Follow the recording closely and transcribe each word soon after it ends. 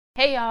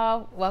Hey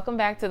y'all, welcome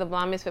back to the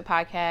Blonde Misfit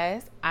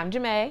Podcast. I'm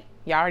Jamae.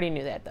 Y'all already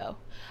knew that though.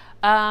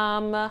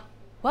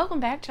 Welcome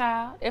back,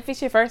 child. If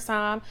it's your first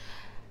time,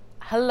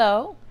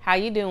 hello, how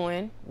you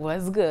doing?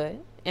 What's good?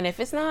 And if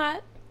it's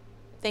not,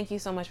 thank you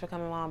so much for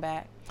coming on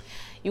back.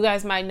 You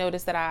guys might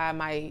notice that I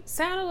might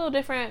sound a little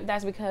different.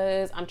 That's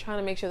because I'm trying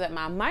to make sure that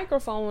my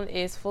microphone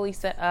is fully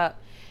set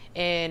up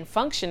and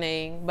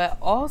functioning, but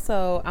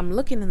also I'm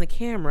looking in the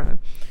camera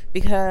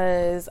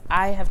because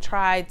I have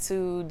tried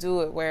to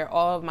do it where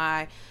all of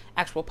my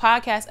actual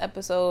podcast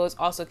episodes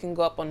also can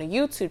go up on the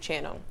YouTube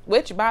channel,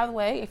 which, by the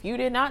way, if you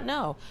did not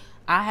know,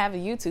 I have a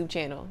YouTube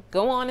channel.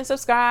 Go on and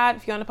subscribe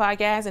if you're on the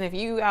podcast. And if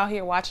you out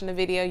here watching the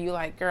video, you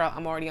like, girl,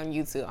 I'm already on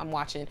YouTube, I'm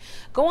watching.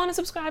 Go on and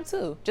subscribe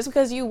too. Just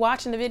because you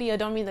watching the video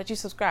don't mean that you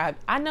subscribe.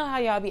 I know how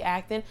y'all be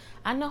acting.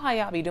 I know how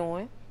y'all be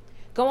doing.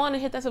 Go on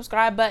and hit that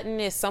subscribe button.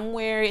 It's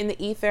somewhere in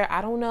the ether.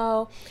 I don't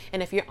know.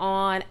 And if you're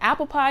on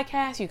Apple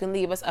Podcasts, you can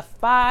leave us a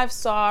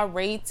 5-star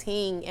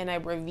rating and a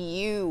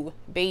review,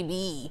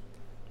 baby.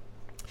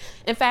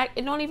 In fact,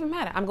 it don't even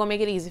matter. I'm going to make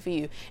it easy for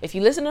you. If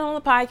you're listening on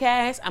the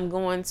podcast, I'm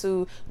going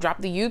to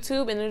drop the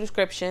YouTube in the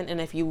description.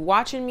 And if you're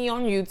watching me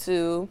on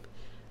YouTube,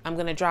 I'm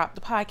going to drop the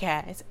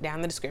podcast down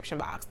in the description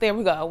box. There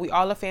we go. We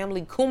all a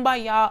family.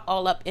 Kumbaya,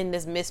 all up in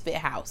this misfit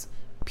house.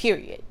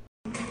 Period.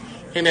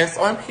 And that's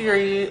on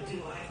period.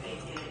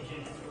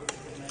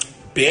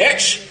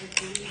 Bitch.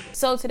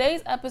 So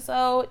today's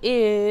episode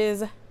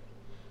is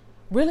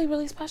really,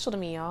 really special to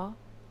me, y'all.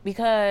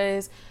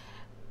 Because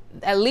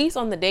at least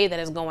on the day that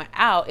it's going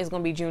out, it's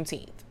going to be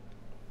Juneteenth.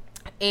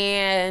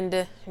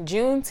 And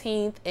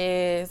Juneteenth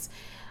is,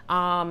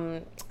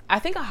 I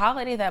think, a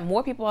holiday that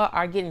more people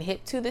are getting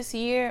hip to this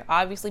year,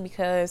 obviously,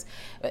 because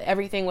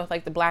everything with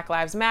like the Black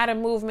Lives Matter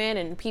movement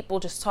and people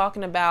just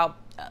talking about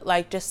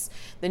like just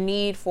the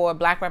need for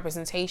Black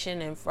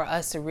representation and for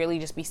us to really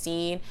just be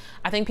seen.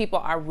 I think people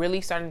are really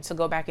starting to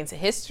go back into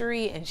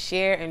history and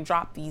share and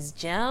drop these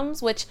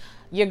gems, which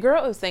your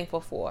girl is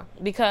thankful for,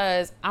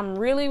 because I'm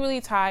really,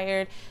 really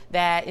tired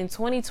that in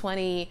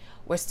 2020,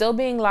 we're still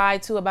being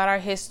lied to about our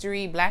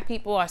history. Black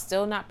people are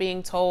still not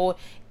being told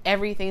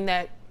everything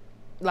that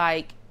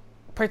like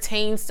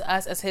pertains to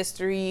us as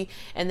history,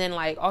 and then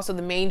like also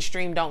the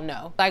mainstream don't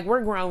know. Like,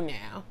 we're grown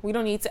now. We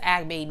don't need to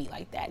act baby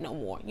like that no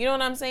more. You know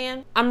what I'm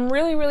saying? I'm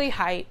really, really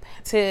hyped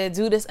to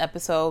do this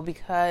episode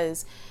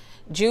because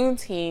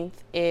Juneteenth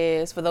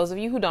is, for those of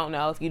you who don't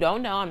know, if you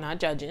don't know, I'm not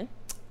judging.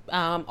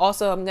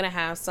 Also, I'm gonna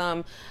have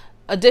some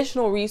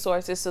additional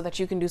resources so that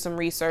you can do some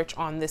research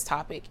on this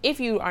topic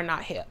if you are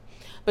not hip.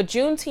 But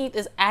Juneteenth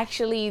is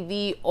actually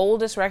the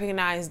oldest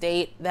recognized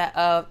date that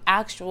of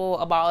actual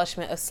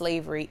abolishment of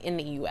slavery in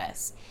the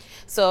U.S.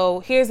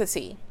 So here's the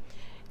tea.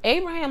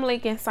 Abraham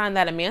Lincoln signed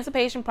that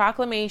Emancipation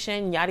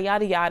Proclamation, yada,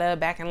 yada, yada,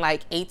 back in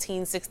like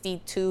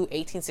 1862,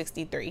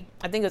 1863.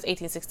 I think it was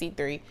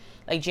 1863,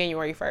 like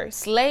January 1st.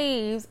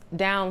 Slaves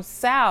down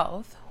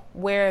south,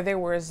 where there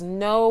was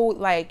no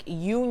like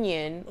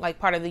union, like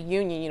part of the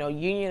union, you know,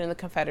 Union and the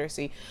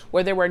Confederacy,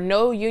 where there were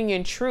no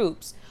Union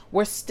troops,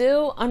 were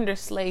still under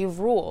slave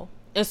rule.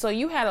 And so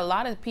you had a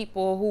lot of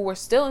people who were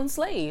still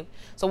enslaved.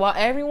 So while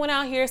everyone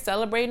out here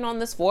celebrating on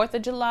this 4th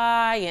of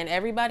July and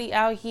everybody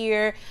out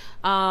here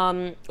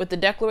with the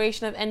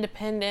Declaration of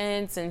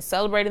Independence and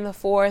celebrating the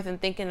 4th and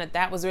thinking that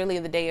that was really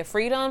the day of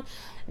freedom,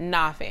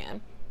 nah,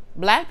 fam.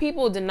 Black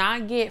people did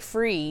not get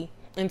free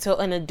until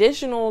an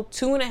additional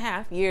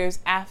 2.5 years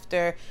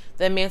after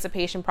the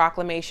Emancipation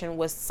Proclamation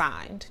was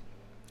signed.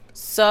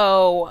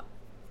 So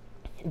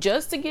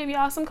just to give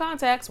y'all some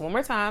context, one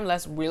more time,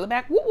 let's reel it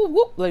back. Whoop, whoop,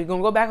 whoop. We're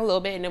going to go back a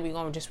little bit and then we're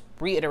going to just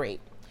reiterate.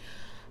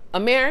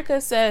 America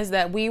says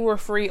that we were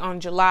free on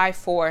July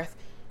 4th,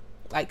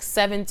 like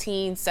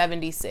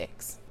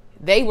 1776.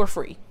 They were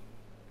free.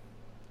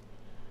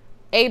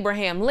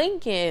 Abraham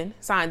Lincoln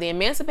signed the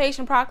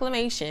Emancipation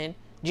Proclamation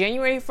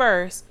January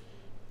 1st,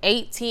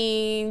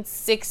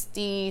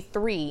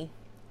 1863,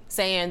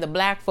 saying the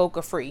black folk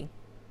are free.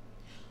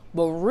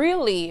 But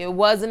really, it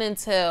wasn't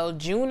until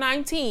June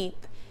 19th,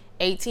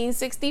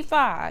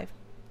 1865,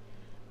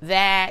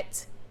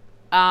 that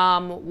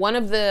one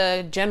of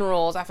the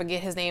generals, I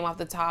forget his name off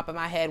the top of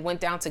my head,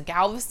 went down to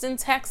Galveston,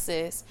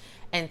 Texas,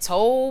 and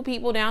told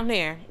people down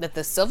there that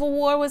the Civil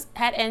War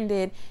had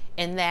ended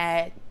and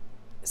that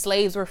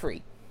slaves were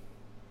free.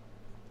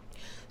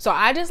 So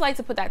I just like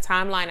to put that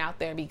timeline out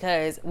there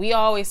because we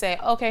always say,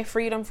 okay,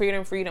 freedom,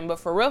 freedom, freedom. But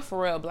for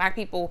real, black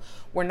people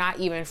were not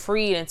even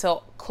freed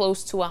until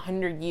close to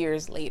 100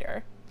 years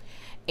later.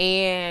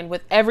 And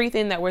with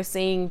everything that we're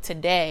seeing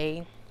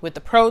today, with the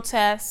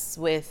protests,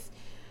 with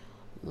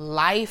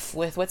life,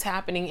 with what's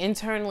happening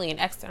internally and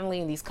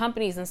externally in these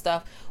companies and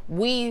stuff,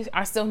 we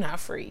are still not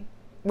free.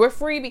 We're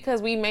free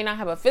because we may not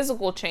have a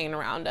physical chain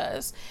around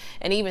us.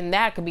 And even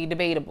that could be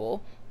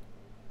debatable.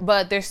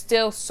 But there's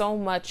still so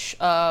much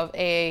of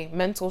a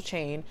mental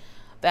chain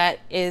that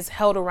is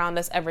held around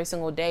us every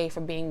single day for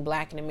being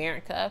black in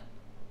America.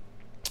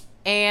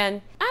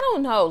 And I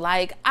don't know,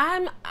 like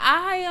I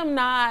am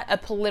not a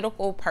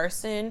political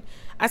person.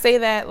 I say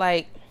that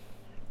like,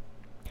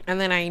 and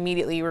then I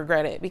immediately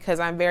regret it because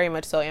I'm very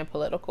much so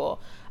apolitical.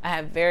 I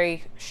have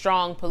very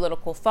strong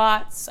political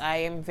thoughts. I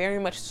am very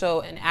much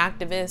so an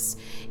activist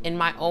in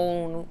my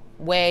own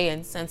way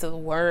and sense of the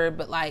word.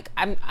 But like,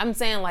 I'm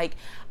saying, like,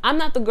 I'm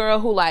not the girl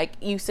who like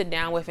you sit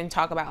down with and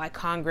talk about like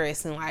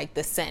Congress and like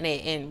the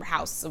Senate and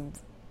House of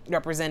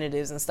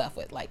Representatives and stuff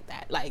with like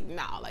that. Like,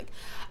 no, like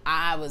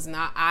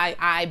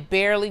I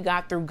barely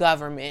got through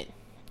government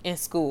in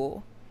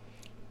school,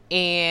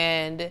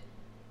 and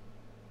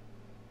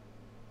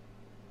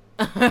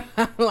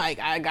like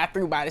I got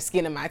through by the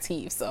skin of my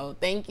teeth. So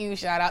thank you.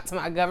 Shout out to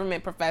my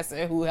government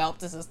professor who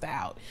helped us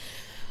out.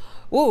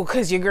 Ooh,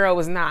 because your girl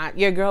was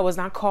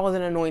not called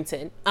and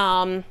anointed.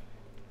 But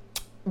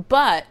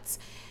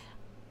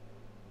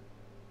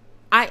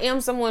I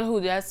am someone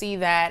who does see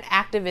that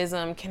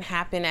activism can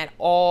happen at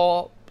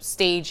all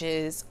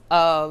stages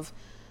of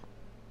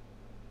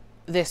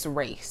this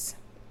race.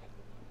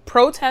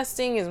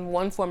 Protesting is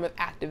one form of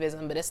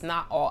activism, but it's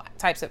not all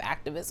types of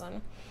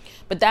activism.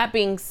 But that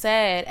being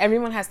said,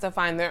 everyone has to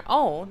find their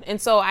own.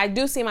 And so I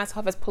do see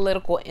myself as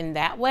political in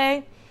that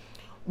way.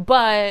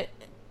 But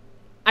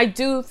I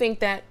do think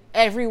that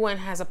everyone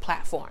has a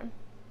platform.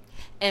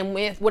 And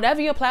with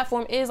whatever your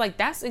platform is, like,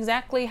 that's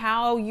exactly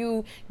how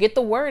you get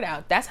the word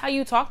out. That's how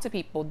you talk to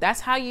people.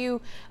 That's how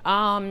you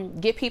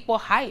get people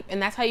hype.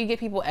 And that's how you get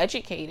people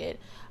educated.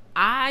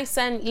 I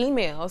send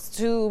emails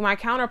to my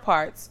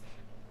counterparts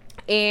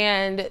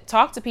and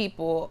talk to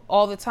people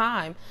all the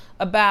time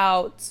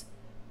about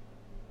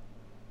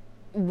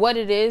what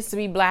it is to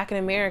be Black in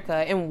America,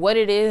 and what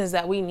it is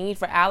that we need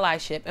for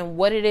allyship, and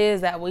what it is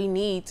that we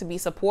need to be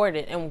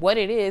supported, and what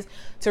it is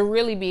to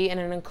really be in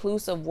an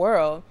inclusive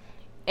world.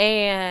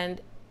 And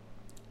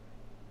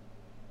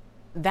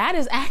that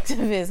is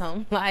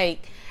activism.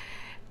 Like,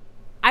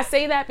 I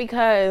say that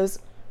because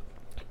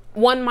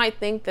one might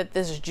think that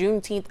this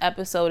Juneteenth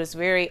episode is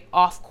very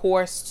off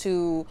course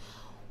to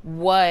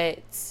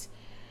what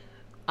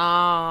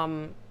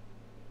I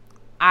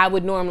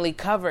would normally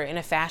cover in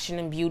a fashion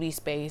and beauty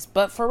space.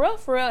 But for real,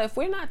 if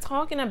we're not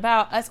talking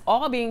about us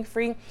all being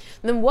free,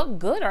 then what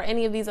good are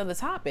any of these other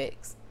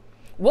topics?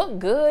 What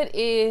good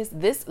is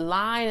this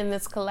line and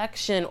this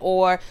collection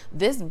or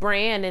this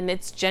brand and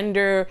its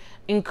gender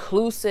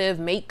inclusive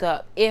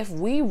makeup if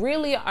we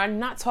really are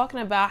not talking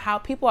about how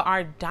people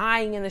are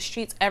dying in the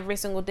streets every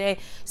single day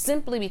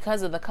simply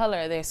because of the color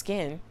of their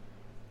skin?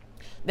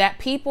 That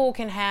people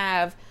can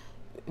have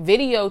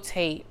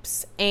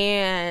videotapes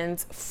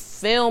and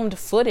filmed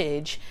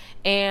footage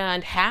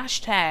and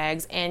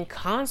hashtags and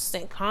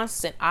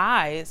constant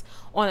eyes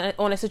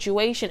on a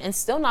situation and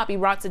still not be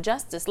brought to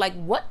justice. Like,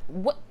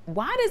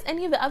 why does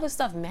any of the other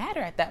stuff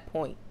matter at that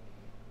point?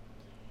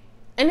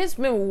 And it's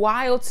been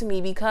wild to me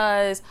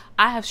because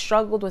I have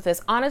struggled with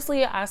this.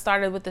 Honestly, I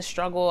started with the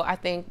struggle, I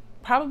think,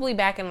 probably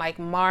back in like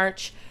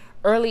March,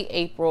 early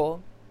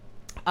April,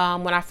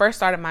 when I first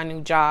started my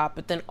new job,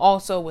 but then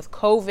also with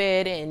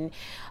COVID, and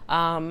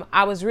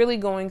I was really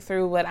going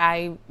through what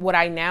I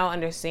now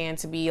understand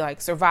to be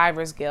like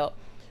survivor's guilt,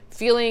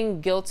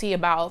 feeling guilty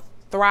about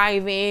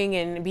thriving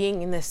and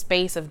being in this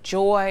space of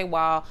joy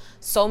while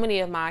so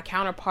many of my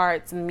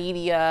counterparts in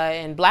media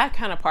and Black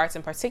counterparts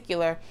in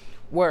particular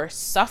were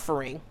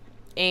suffering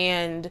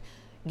and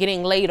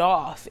getting laid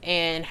off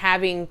and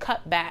having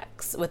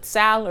cutbacks with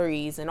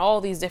salaries and all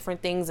these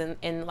different things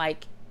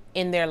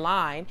in their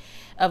line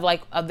of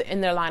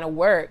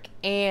work.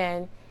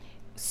 And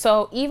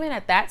so even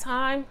at that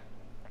time,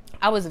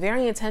 I was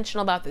very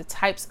intentional about the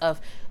types of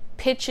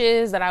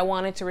pitches that I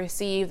wanted to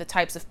receive, the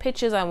types of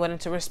pitches I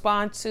wanted to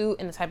respond to,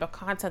 and the type of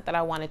content that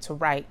I wanted to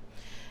write.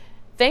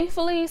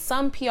 Thankfully,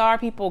 some PR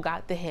people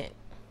got the hint.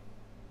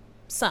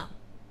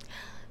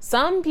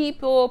 Some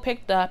people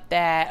picked up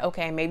that,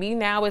 okay, maybe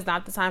now is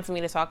not the time for me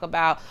to talk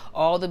about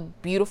all the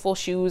beautiful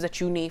shoes that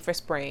you need for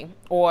spring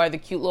or the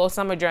cute little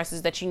summer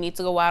dresses that you need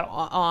to go out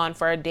on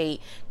for a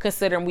date,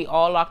 considering we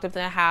all locked up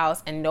in the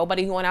house and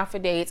nobody going out for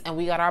dates and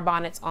we got our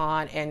bonnets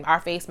on and our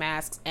face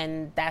masks,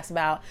 and that's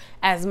about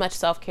as much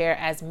self-care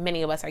as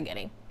many of us are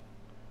getting.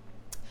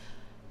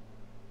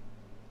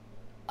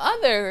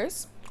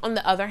 Others, on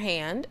the other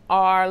hand,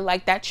 are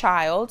like that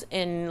child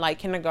in like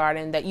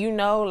kindergarten that,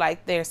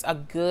 like there's a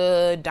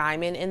good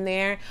diamond in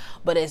there,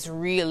 but it's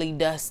really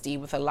dusty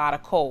with a lot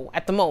of coal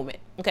at the moment.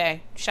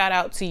 Okay. Shout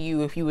out to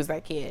you if you was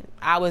that kid.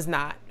 I was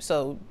not.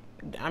 So,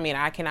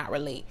 I cannot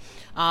relate.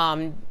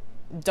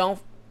 Don't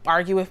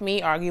argue with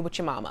me, argue with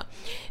your mama.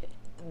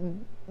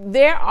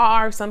 There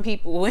are some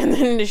people in the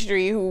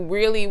industry who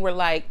really were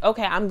like,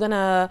 okay, I'm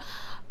gonna,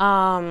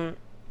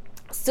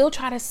 still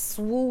try to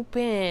swoop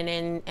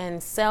in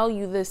and sell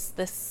you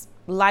this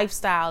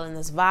lifestyle and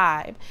this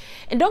vibe.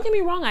 And don't get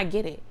me wrong, I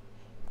get it.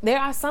 There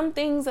are some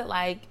things that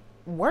like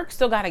work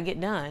still got to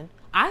get done.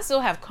 I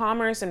still have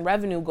commerce and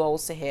revenue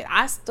goals to hit.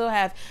 I still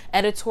have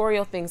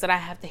editorial things that I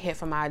have to hit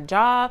for my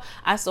job.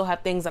 I still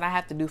have things that I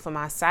have to do for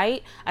my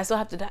site. I still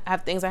have to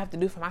have things I have to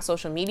do for my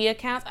social media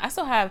accounts. I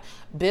still have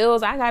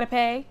bills I got to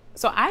pay.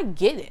 So I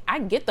get it. I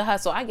get the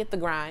hustle. I get the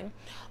grind.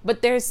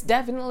 But there's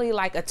definitely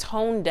like a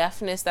tone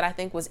deafness that I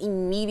think was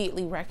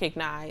immediately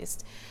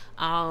recognized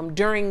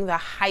during the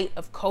height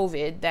of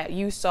COVID, that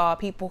you saw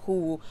people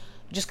who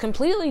just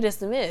completely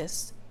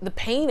dismissed the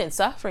pain and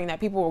suffering that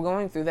people were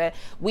going through. That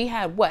we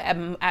had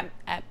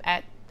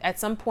at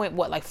some point,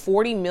 like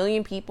 40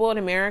 million people in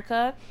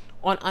America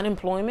on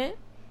unemployment.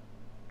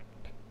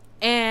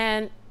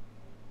 And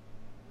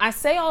I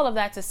say all of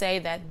that to say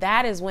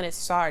that is when it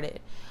started.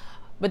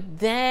 But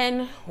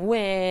then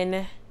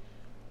when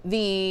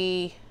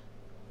I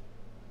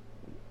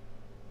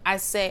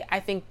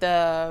think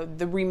the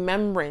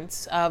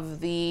remembrance of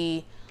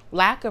the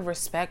lack of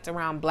respect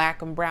around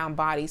black and brown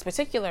bodies,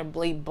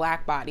 particularly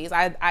black bodies.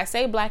 I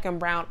say black and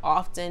brown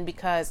often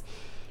because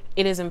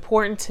it is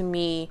important to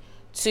me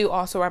to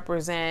also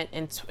represent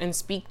and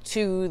speak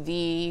to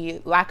the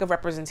lack of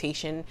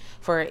representation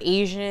for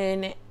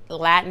Asian,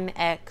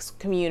 Latinx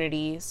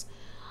communities.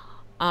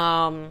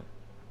 But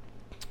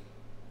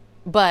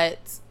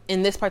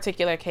in this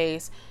particular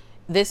case,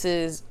 this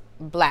is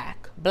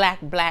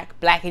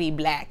blackity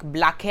black,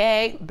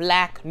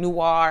 black,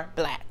 noir,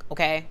 black.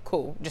 Okay,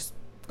 cool. Just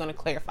gonna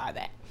clarify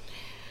that.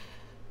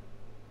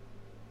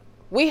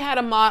 We had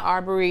Ahmaud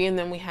Arbery, and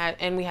then we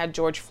had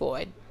George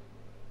Floyd.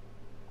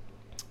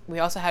 We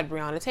also had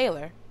Breonna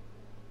Taylor.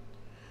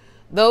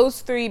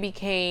 Those three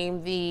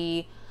became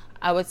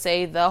I would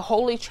say, the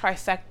holy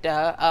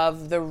trifecta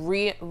of the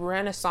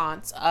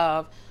renaissance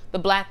of the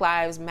Black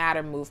Lives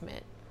Matter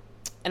movement.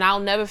 And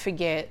I'll never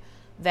forget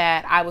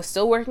that I was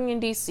still working in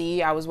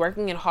DC. I was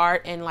working in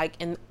heart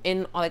and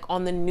in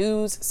on the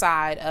news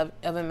side of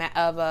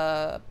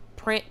a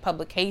print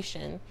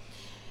publication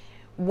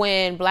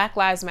when Black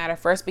Lives Matter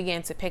first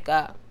began to pick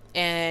up.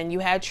 And you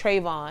had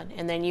Trayvon,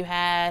 and then you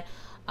had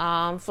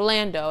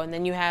Philando, and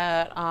then you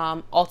had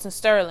Alton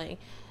Sterling.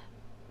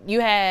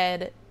 You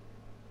had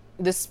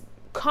this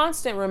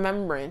constant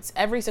remembrance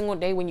every single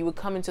day when you would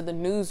come into the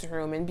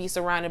newsroom and be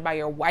surrounded by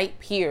your white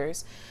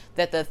peers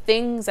that the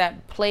things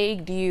that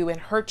plagued you and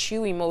hurt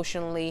you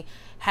emotionally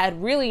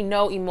had really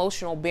no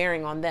emotional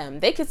bearing on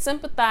them. They could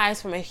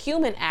sympathize from a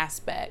human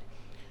aspect,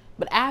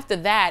 but after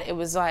that it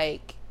was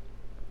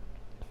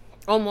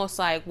almost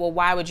like, well,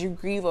 why would you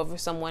grieve over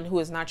someone who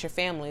is not your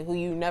family, who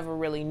you never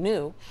really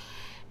knew?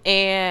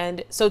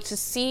 And so to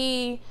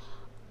see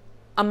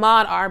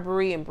Ahmaud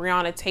Arbery and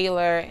Breonna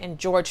Taylor and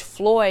George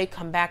Floyd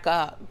come back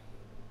up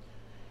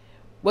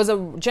was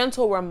a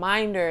gentle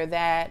reminder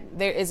that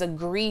there is a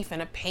grief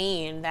and a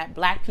pain that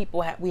Black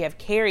people we have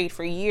carried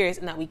for years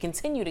and that we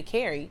continue to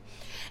carry.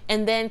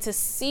 And then to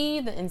see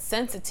the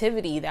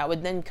insensitivity that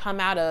would then come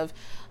out of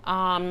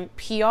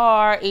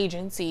PR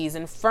agencies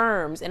and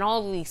firms and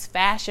all of these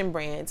fashion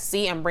brands.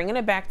 See, I'm bringing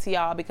it back to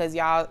y'all because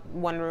y'all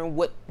wondering,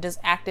 what does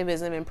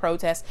activism and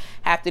protest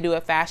have to do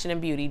with fashion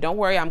and beauty? Don't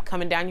worry, I'm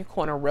coming down your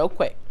corner real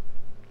quick.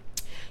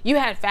 You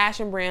had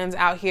fashion brands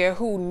out here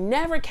who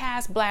never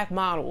cast Black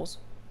models,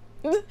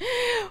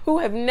 who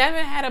have never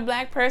had a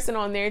Black person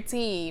on their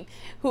team,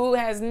 who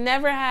has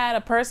never had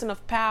a person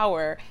of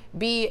power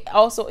be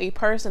also a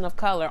person of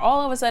color,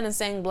 all of a sudden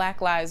saying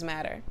Black Lives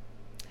Matter.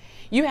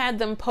 You had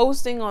them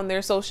posting on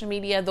their social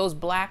media those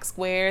black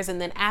squares, and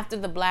then after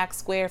the black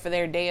square for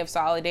their day of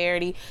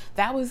solidarity,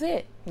 that was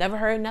it. Never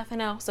heard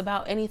nothing else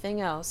about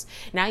anything else.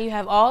 Now you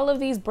have all of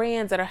these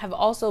brands that have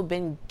also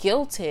been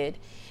guilted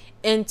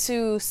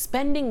into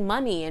spending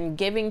money and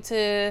giving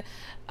to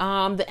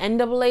the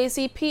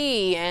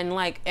NAACP and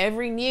like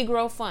every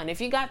Negro fund.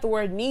 If you got the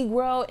word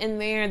Negro in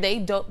there,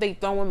 they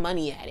throwing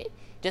money at it.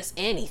 Just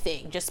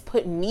anything. Just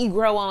put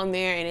Negro on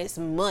there and it's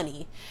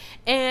money.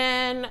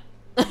 And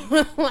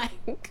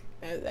like,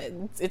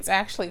 it's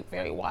actually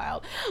very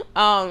wild.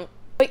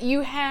 But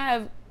you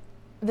have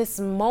this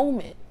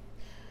moment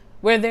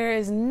where there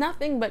is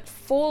nothing but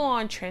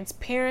full-on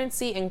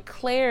transparency and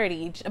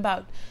clarity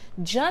about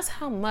just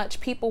how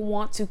much people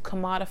want to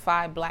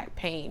commodify Black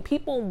pain.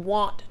 People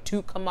want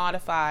to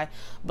commodify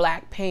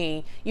Black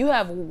pain. You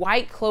have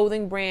white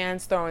clothing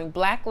brands throwing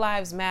Black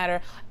Lives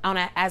Matter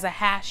as a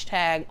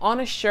hashtag on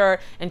a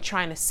shirt and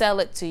trying to sell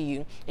it to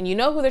you. And you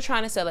know who they're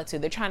trying to sell it to?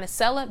 They're trying to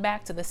sell it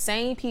back to the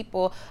same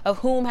people of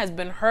whom has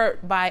been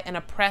hurt by an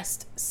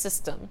oppressed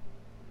system.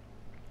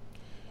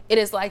 It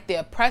is like the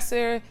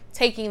oppressor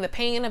taking the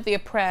pain of the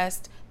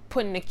oppressed,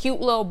 putting a cute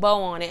little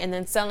bow on it, and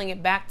then selling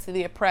it back to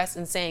the oppressed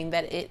and saying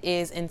that it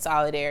is in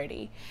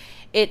solidarity.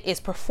 It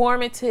is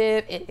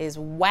performative, it is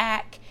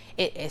whack,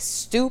 it is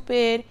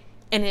stupid,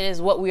 and it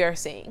is what we are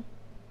seeing.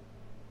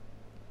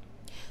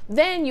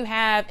 Then you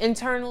have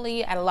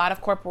internally at a lot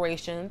of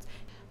corporations,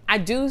 I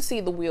do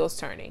see the wheels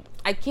turning.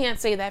 I can't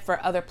say that for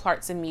other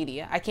parts in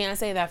media. I can't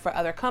say that for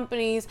other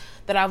companies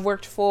that I've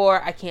worked for.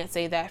 I can't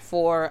say that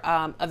for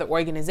other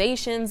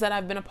organizations that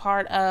I've been a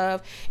part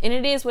of. And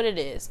it is what it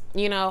is.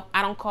 You know,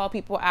 I don't call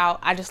people out.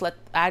 I just let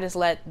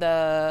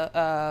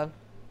the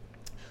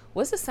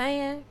what's the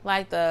saying?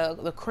 Like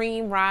the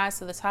cream rise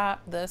to the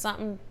top. The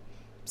something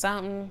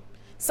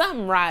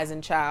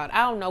rising, child.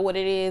 I don't know what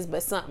it is,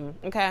 but something.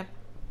 Okay.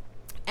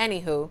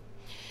 Anywho.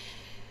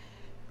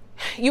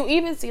 You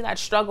even see that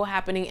struggle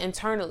happening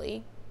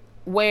internally,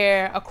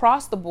 where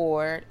across the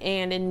board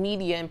and in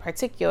media in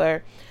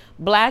particular,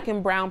 Black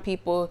and brown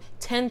people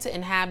tend to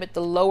inhabit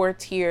the lower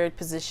tiered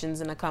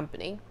positions in a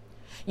company.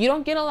 You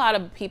don't get a lot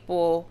of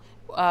people,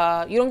 you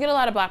don't get a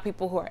lot of Black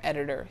people who are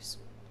editors.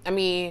 I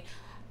mean,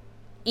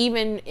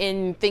 even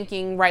in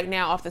thinking right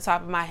now off the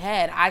top of my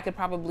head, I could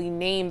probably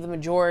name the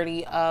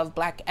majority of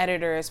Black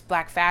editors,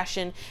 Black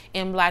fashion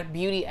and Black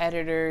beauty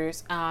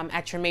editors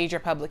at your major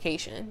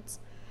publications.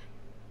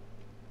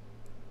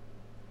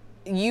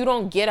 You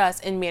don't get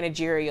us in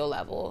managerial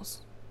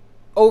levels,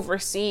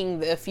 overseeing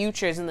the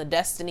futures and the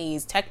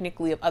destinies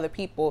technically of other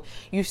people.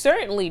 You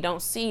certainly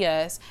don't see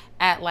us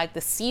at like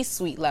the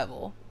C-suite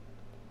level,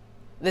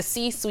 the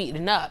C-suite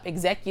and up,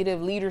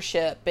 executive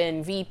leadership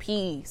and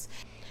VPs.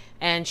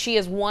 And she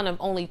is one of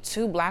only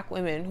 2 Black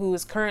women who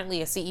is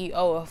currently a CEO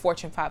of a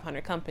Fortune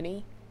 500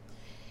 company.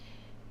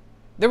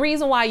 The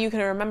reason why you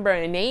can remember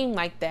a name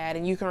like that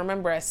and you can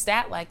remember a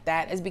stat like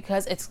that is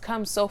because it's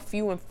come so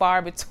few and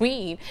far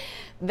between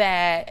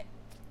that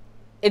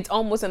it's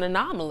almost an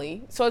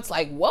anomaly. So it's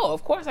like, whoa,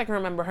 of course I can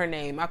remember her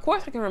name. Of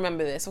course I can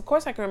remember this. Of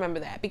course I can remember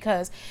that,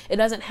 because it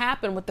doesn't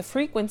happen with the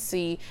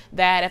frequency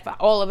that if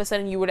all of a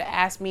sudden you were to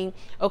ask me,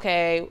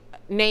 okay,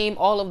 name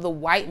all of the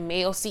white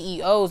male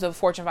CEOs of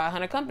Fortune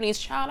 500 companies,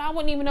 child, I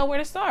wouldn't even know where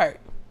to start.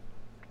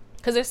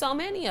 Because there's so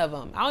many of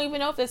them. I don't even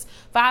know if it's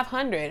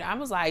 500. I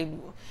was like,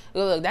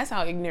 look, that's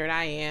how ignorant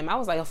I am. I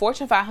was like, a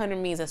Fortune 500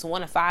 means it's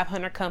one of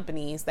 500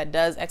 companies that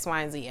does X, Y,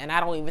 and Z. And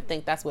I don't even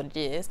think that's what it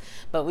is.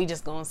 But we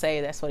just gonna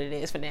say that's what it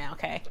is for now,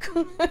 okay?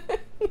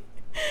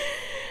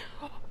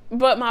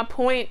 But my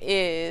point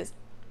is,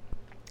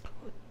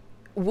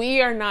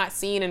 we are not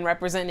seen and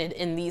represented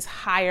in these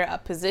higher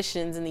up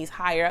positions, in these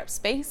higher up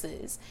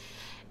spaces.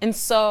 And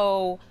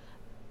so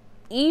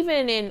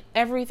even in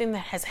everything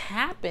that has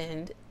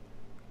happened,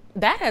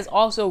 that has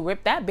also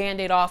ripped that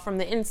Band-Aid off from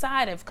the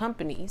inside of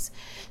companies.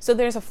 So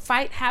there's a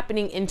fight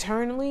happening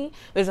internally.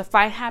 There's a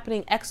fight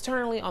happening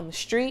externally on the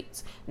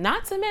streets.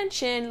 Not to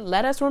mention,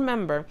 let us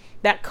remember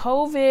that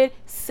COVID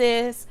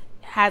sis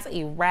has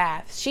a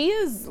wrath. She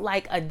is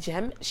like a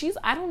gem. She's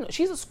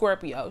a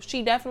Scorpio.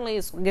 She definitely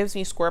gives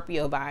me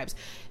Scorpio vibes,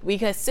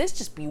 because sis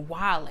just be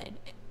wildin'.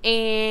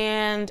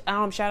 And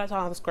shout out to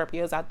all the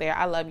Scorpios out there.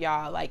 I love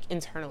y'all, like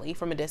internally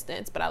from a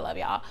distance, but I love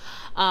y'all.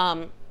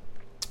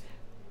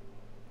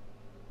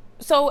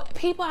 So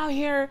people out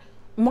here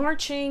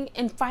marching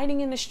and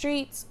fighting in the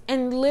streets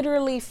and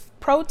literally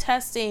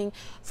protesting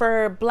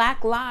for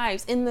Black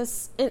lives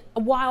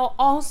while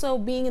also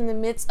being in the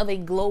midst of a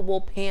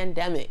global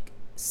pandemic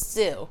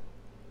still.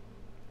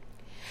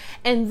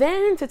 And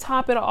then to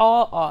top it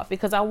all off,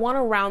 because I want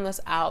to round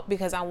this out,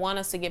 because I want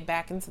us to get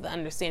back into the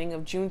understanding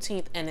of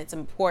Juneteenth and its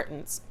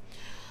importance,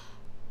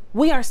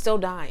 we are still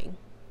dying.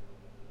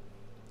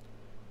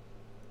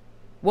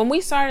 When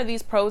we started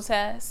these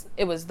protests,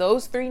 it was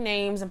those 3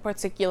 names in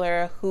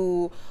particular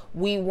who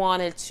we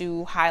wanted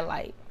to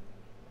highlight.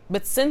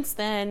 But since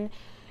then,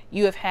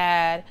 you have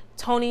had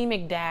Tony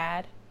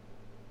McDad.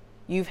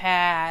 You've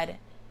had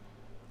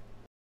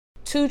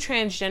 2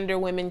 transgender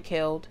women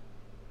killed.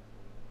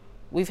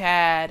 We've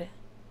had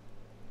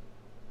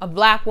a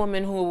Black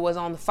woman who was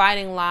on the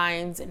fighting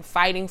lines and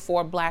fighting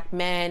for Black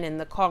men and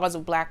the cause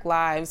of Black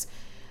lives,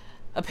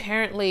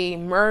 apparently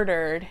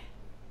murdered,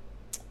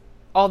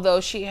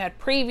 although she had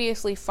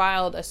previously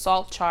filed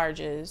assault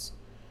charges.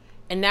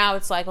 And now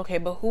it's like, okay,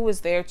 but who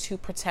was there to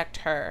protect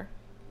her?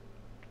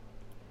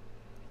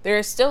 There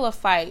is still a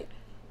fight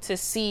to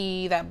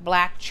see that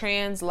Black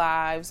trans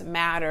lives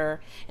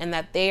matter and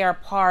that they are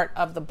part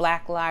of the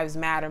Black Lives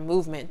Matter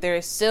movement. There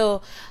is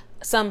still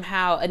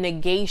somehow a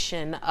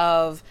negation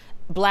of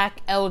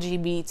Black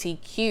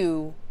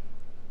LGBTQ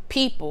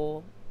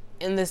people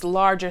in this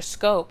larger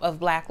scope of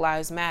Black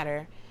Lives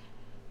Matter.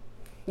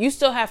 You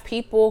still have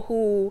people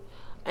who,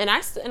 and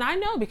I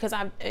know because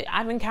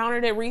I've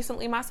encountered it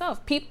recently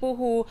myself, people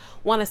who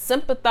want to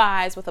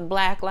sympathize with a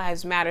Black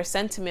Lives Matter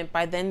sentiment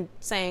by then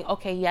saying,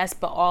 okay, yes,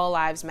 but all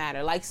lives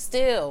matter. Like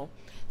still,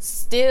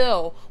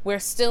 we're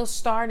still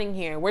starting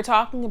here. We're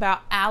talking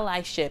about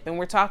allyship, and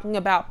we're talking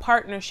about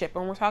partnership,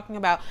 and we're talking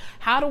about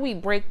how do we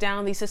break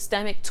down these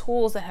systemic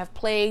tools that have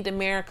plagued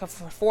America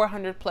for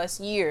 400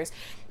 plus years.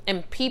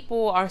 And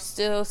people are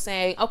still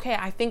saying, okay,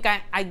 I think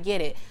I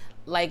get it.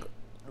 Like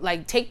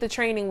take the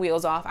training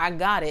wheels off. I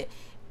got it.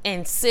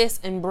 And sis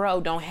and bro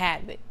don't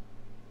have it.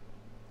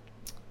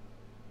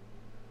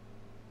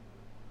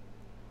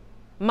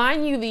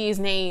 Mind you, these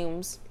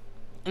names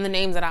and the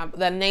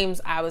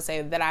names I would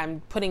say that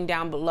I'm putting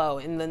down below,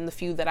 and then the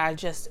few that I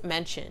just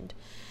mentioned,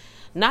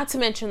 not to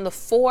mention the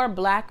 4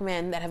 Black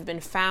men that have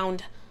been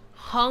found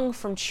hung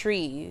from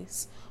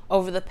trees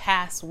over the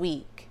past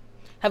week,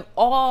 have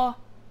all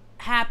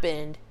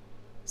happened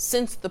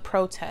since the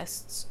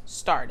protests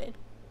started.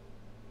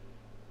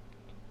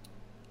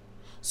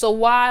 So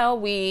while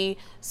we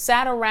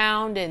sat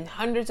around and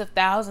hundreds of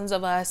thousands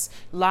of us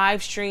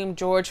live streamed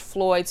George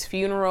Floyd's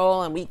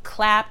funeral, and we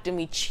clapped and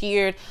we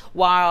cheered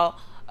while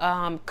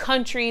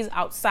countries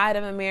outside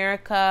of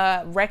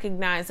America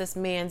recognize this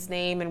man's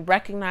name and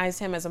recognize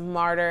him as a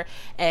martyr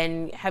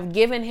and have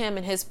given him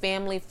and his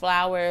family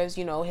flowers,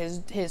 you know,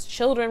 his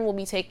children will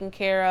be taken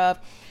care of.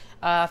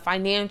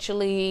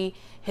 financially.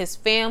 His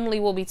family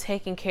will be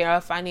taken care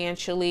of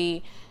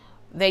financially.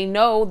 They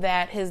know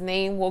that his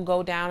name will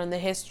go down in the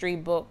history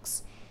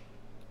books.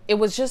 It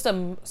was just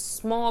a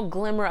small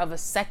glimmer of a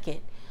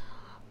second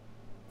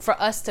for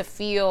us to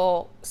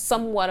feel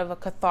somewhat of a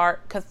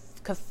cathartic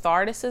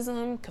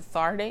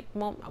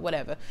moment,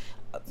 whatever,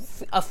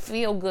 a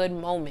feel-good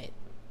moment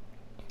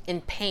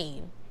in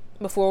pain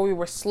before we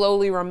were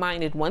slowly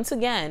reminded once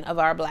again of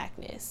our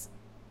blackness.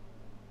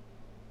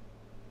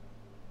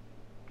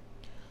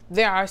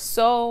 There are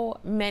so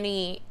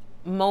many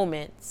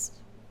moments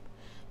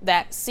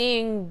that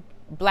seeing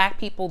Black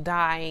people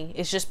dying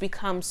is just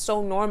become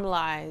so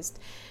normalized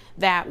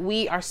that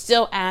we are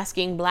still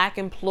asking Black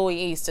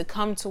employees to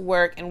come to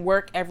work and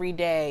work every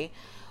day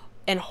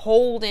and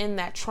hold in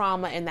that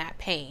trauma and that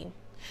pain.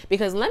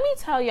 Because let me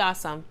tell y'all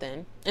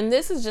something, and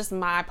this is just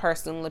my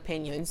personal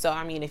opinion. So,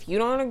 I mean, if you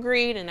don't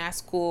agree, then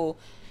that's cool.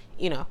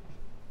 You know,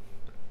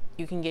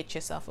 you can get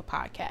yourself a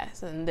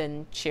podcast and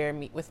then share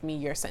with me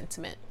your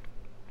sentiment.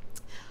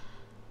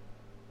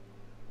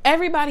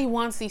 Everybody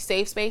wants these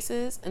safe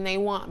spaces and they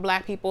want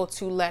Black people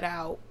to let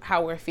out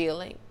how we're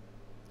feeling.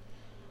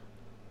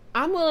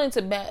 I'm willing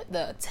to bet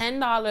the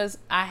 $10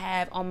 I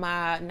have on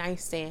my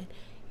nightstand,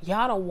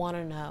 y'all don't want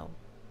to know.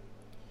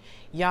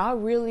 Y'all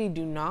really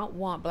do not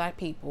want Black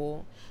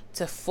people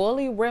to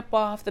fully rip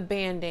off the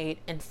Band-Aid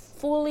and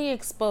fully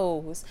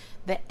expose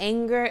the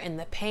anger and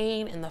the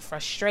pain and the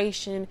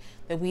frustration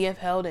that we have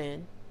held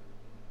in.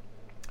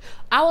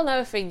 I will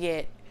never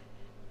forget,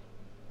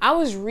 I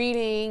was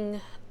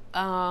reading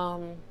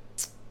a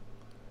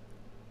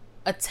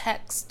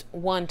text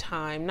one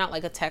time, not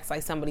like a text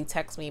like somebody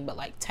texts me, but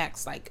like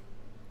text, like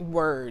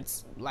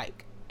words,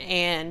 like,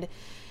 and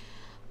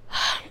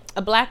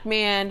a Black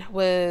man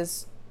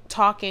was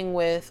talking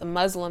with a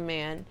Muslim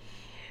man,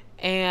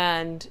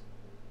 and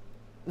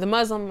the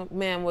Muslim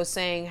man was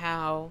saying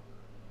how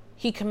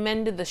he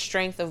commended the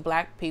strength of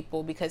Black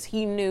people because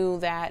he knew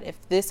that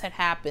if this had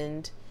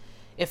happened,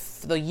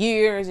 if the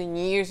years and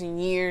years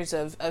and years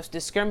of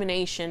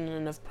discrimination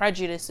and of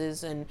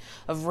prejudices and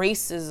of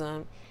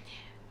racism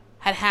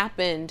had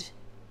happened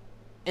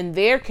in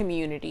their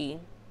community,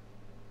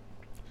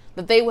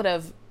 that they would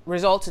have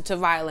resulted to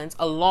violence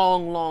a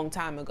long, long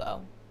time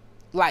ago.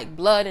 Like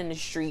blood in the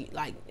street,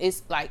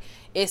 it's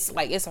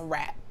a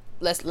wrap.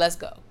 Let's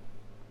go.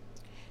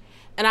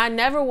 And I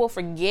never will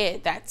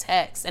forget that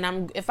text.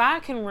 And if I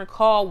can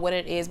recall what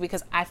it is,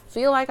 because I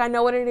feel like I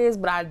know what it is,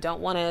 but I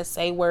don't want to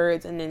say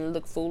words and then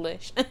look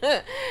foolish.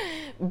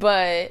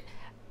 But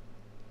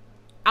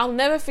I'll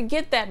never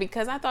forget that,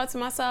 because I thought to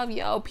myself,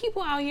 yo,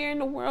 people out here in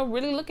the world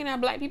really looking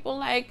at Black people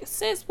like,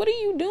 sis, what are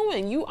you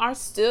doing? You are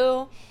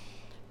still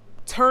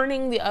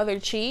turning the other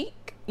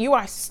cheek. You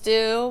are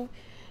still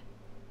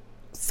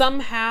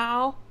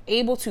somehow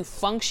able to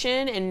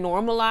function and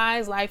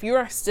normalize life. You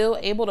are still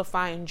able to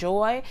find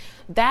joy.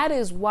 That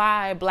is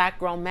why Black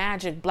girl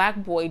magic,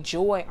 Black boy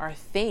joy are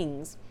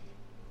things,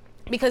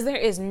 because there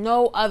is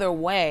no other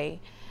way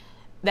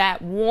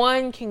that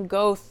one can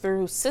go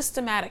through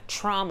systematic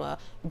trauma,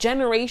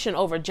 generation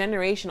over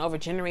generation over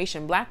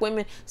generation. Black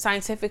women,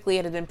 scientifically,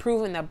 it has been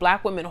proven that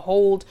Black women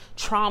hold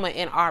trauma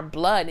in our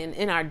blood and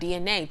in our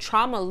DNA.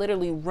 Trauma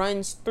literally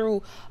runs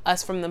through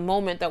us from the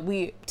moment that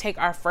we take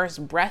our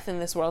first breath in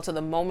this world to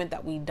the moment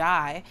that we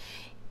die,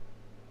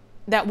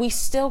 that we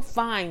still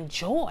find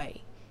joy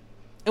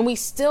and we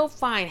still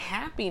find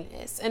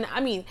happiness. And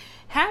I mean,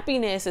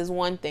 happiness is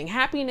one thing,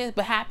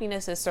 but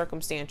happiness is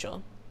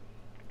circumstantial.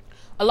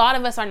 A lot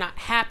of us are not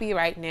happy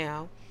right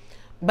now,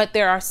 but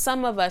there are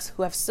some of us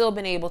who have still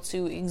been able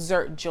to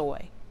exert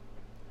joy.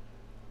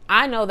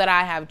 I know that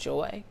I have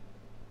joy.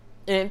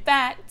 And in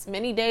fact,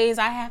 many days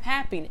I have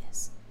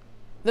happiness.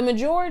 The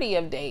majority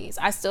of days,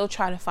 I still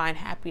try to find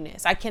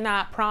happiness. I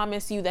cannot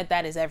promise you that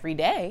that is every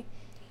day,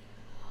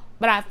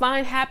 but I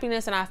find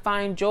happiness and I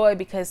find joy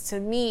because, to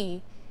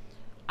me,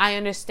 I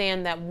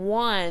understand that,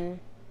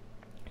 one,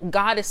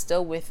 God is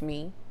still with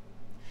me.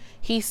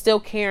 He's still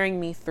carrying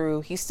me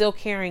through. He's still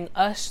carrying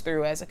us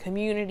through as a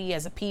community,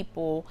 as a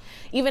people,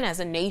 even as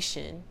a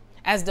nation,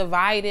 as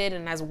divided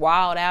and as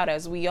wild out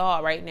as we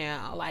are right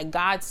now. Like,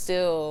 God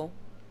still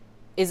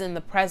is in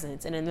the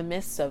presence and in the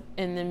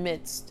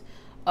midst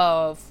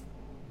of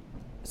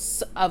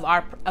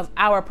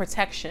our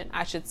protection,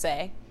 I should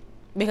say,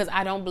 because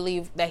I don't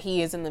believe that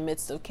he is in the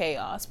midst of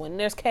chaos. When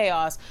there's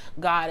chaos,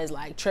 God is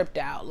like tripped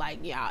out, like,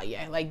 y'all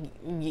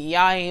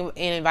ain't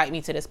invite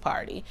me to this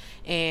party.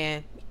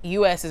 And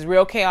U.S. is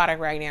real chaotic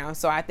right now.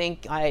 So I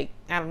think, like,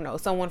 I don't know,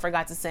 someone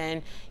forgot to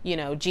send,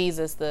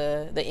 Jesus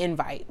the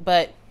invite.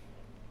 But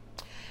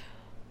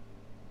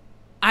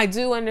I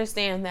do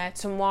understand that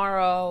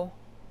tomorrow,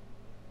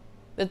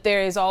 that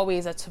there is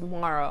always a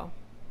tomorrow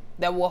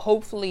that will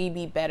hopefully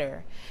be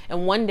better.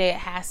 And one day it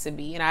has to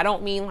be. And I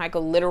don't mean like a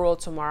literal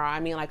tomorrow. I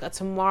mean like a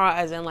tomorrow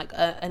as in like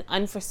an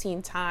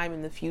unforeseen time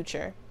in the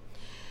future.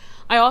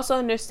 I also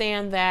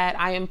understand that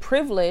I am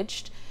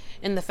privileged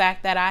in the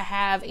fact that I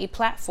have a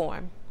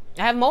platform.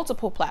 I have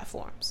multiple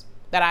platforms.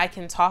 that I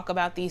can talk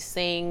about these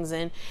things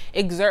and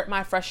exert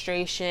my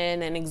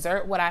frustration and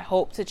exert what I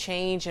hope to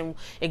change and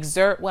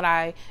exert what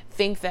I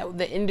think that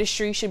the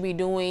industry should be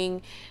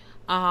doing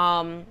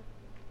in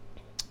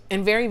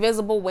very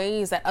visible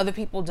ways that other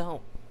people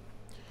don't.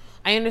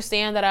 I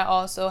understand that I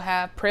also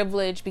have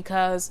privilege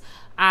because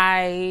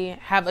I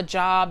have a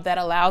job that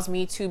allows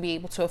me to be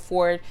able to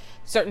afford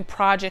certain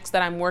projects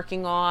that I'm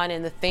working on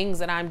and the things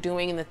that I'm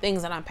doing and the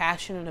things that I'm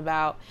passionate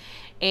about.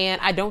 And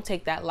I don't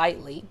take that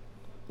lightly,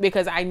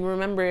 because I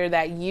remember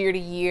that year to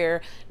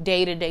year,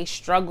 day to day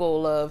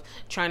struggle of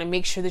trying to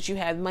make sure that you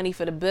have money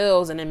for the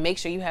bills and then make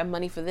sure you have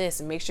money for this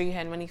and make sure you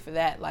had money for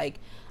that. Like,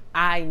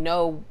 I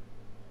know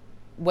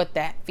what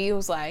that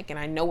feels like and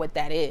I know what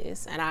that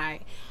is. And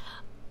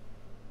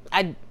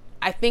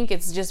I think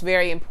it's just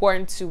very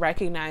important to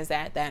recognize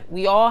that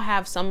we all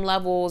have some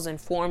levels and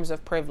forms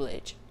of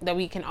privilege that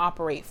we can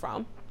operate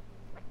from.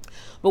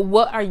 But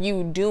what are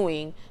you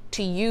doing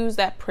to use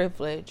that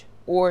privilege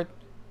or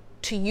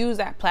to use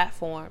that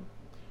platform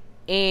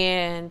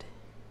and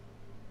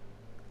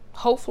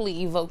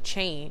hopefully evoke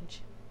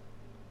change?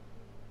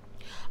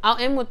 I'll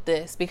end with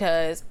this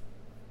because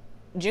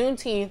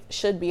Juneteenth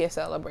should be a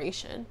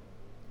celebration.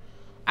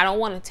 I don't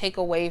want to take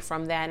away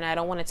from that, and I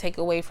don't want to take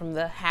away from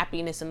the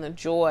happiness and the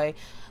joy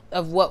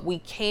of what we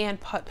can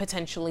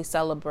potentially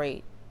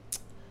celebrate.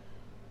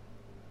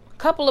 A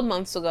couple of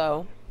months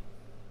ago,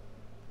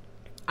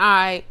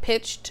 I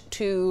pitched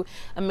to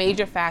a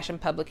major fashion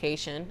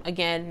publication,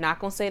 again, not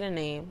going to say the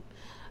name,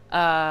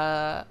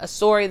 a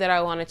story that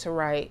I wanted to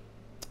write.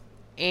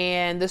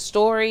 And the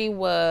story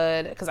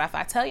would, because if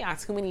I tell y'all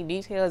too many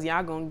details,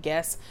 y'all gonna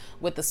guess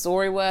what the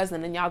story was,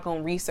 and then y'all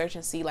gonna research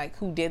and see like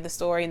who did the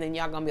story, and then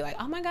y'all gonna be like,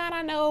 oh my God,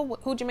 I know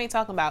who Jermaine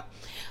talking about.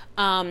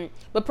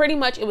 But pretty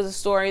much it was a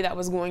story that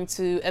was going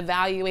to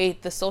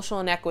evaluate the social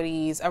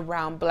inequities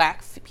around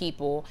Black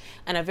people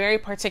and a very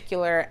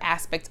particular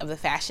aspect of the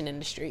fashion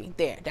industry.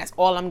 That's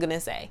all I'm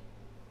gonna say.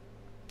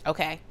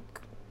 Okay.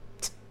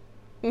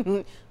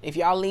 If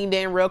y'all leaned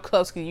in real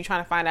close because you're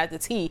trying to find out the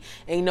tea,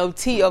 ain't no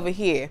tea over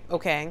here,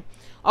 okay?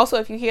 Also,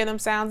 if you hear them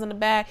sounds in the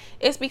back,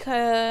 it's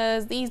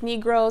because these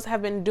Negroes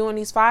have been doing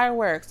these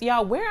fireworks.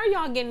 Y'all, where are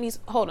y'all getting these?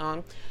 Hold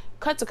on.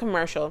 Cut to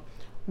commercial.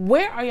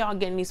 Where are y'all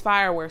getting these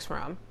fireworks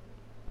from?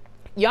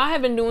 Y'all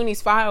have been doing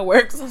these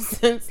fireworks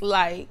since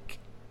like,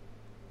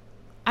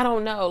 I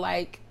don't know,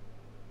 like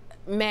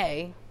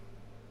May.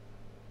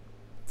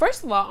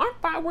 First of all, aren't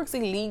fireworks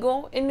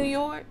illegal in New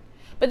York?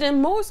 But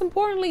then most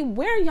importantly,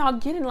 where are y'all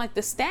getting like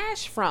the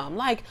stash from?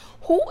 Like,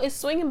 who is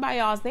swinging by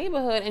y'all's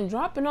neighborhood and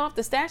dropping off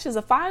the stashes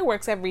of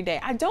fireworks every day?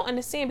 I don't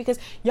understand, because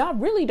y'all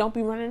really don't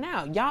be running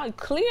out. Y'all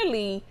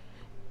clearly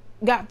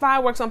got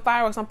fireworks on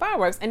fireworks on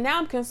fireworks. And now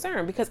I'm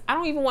concerned because I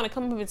don't even want to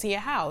come up into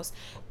your house,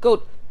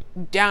 go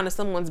down to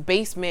someone's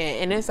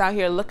basement, and it's out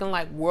here looking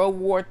like World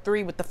War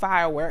III with the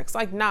fireworks.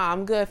 Like, nah,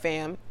 I'm good,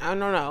 fam. I don't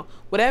know.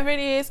 Whatever it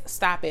is,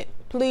 stop it.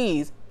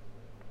 Please.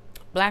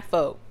 Black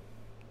folk.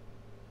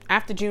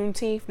 After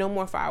Juneteenth, no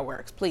more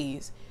fireworks,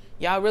 please.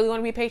 Y'all really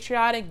want to be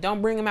patriotic?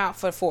 Don't bring them out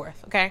for the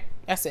 4th, okay?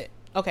 That's it.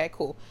 Okay,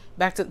 cool.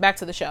 Back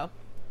to the show.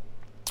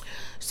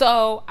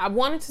 So I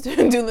wanted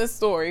to do this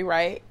story,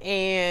 right?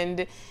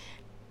 And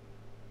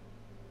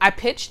I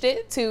pitched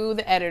it to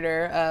the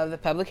editor of the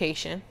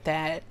publication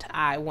that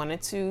I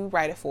wanted to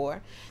write it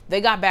for. They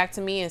got back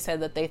to me and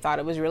said that they thought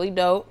it was really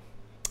dope,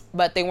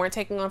 but they weren't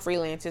taking on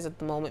freelancers at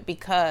the moment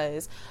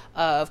because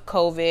of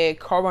COVID,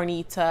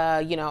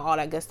 Coronita, all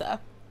that good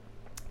stuff.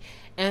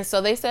 And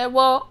so they said,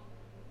 well,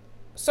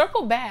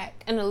 circle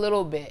back in a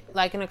little bit,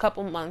 like in a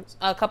couple months,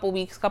 a couple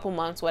weeks, couple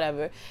months,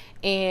 whatever.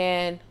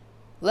 And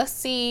let's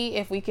see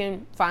if we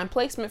can find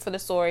placement for the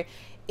story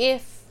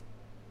if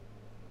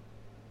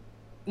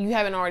you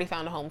haven't already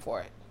found a home for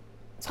it.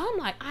 So I'm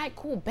like, all right,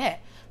 cool,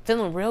 bet.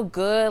 Feeling real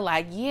good.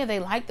 Like, yeah, they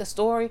like the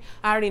story.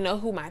 I already know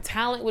who my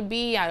talent would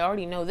be. I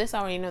already know this. I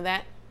already know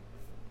that.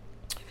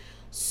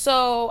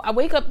 So I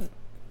wake up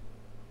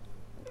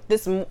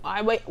this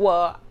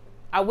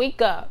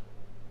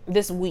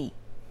week,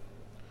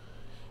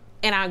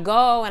 and I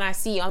go and I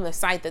see on the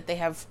site that they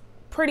have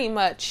pretty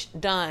much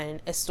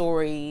done a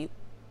story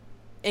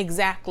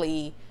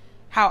exactly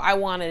how I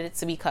wanted it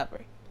to be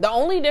covered. The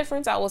only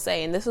difference I will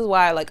say, and this is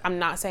why, like, I'm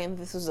not saying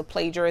this is a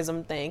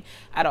plagiarism thing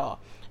at all.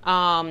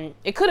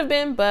 It could have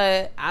been,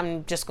 but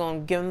I'm just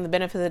going to give them the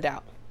benefit of the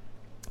doubt.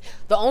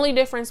 The only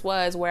difference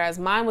was, whereas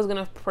mine was going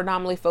to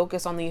predominantly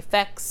focus on the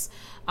effects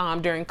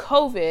during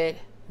COVID,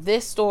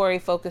 this story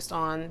focused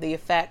on the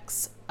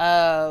effects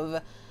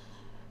of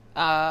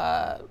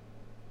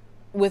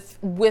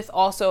with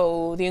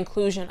also the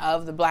inclusion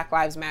of the Black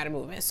Lives Matter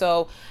movement.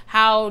 So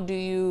how do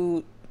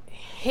you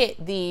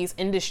hit these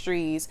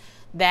industries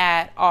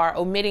that are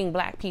omitting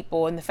Black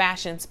people in the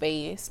fashion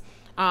space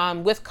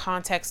with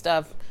context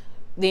of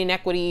the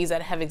inequities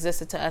that have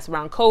existed to us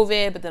around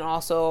COVID, but then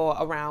also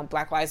around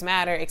Black Lives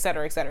Matter, et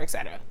cetera, et cetera, et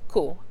cetera.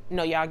 Cool.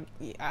 No, y'all,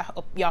 I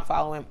hope y'all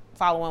following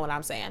what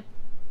I'm saying.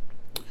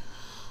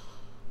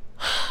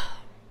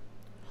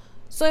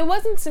 So it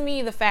wasn't to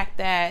me the fact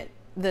that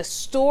the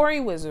story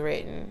was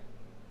written.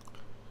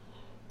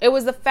 It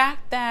was the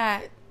fact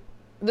that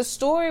the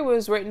story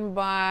was written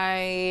by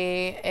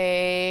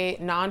a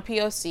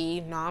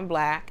non-POC,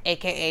 non-black,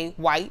 aka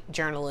white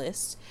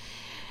journalist.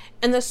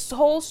 And this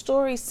whole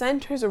story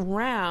centers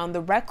around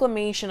the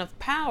reclamation of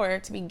power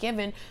to be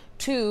given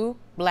to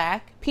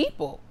black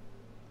people.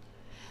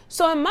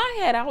 So in my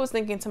head, I was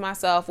thinking to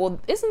myself, well,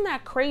 isn't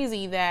that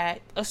crazy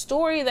that a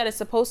story that is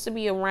supposed to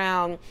be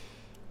around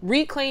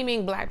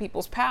reclaiming black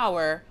people's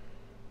power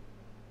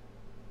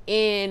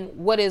in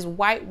what is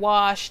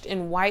whitewashed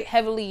and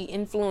heavily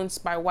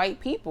influenced by white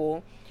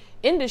people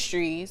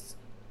industries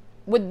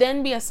would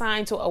then be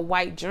assigned to a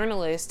white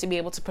journalist to be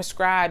able to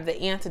prescribe the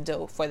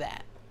antidote for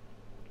that.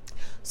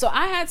 So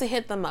I had to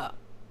hit them up.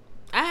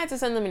 I had to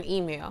send them an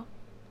email.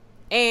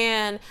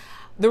 And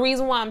the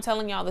reason why I'm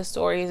telling y'all this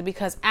story is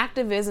because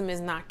activism is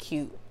not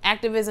cute.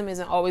 Activism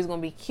isn't always going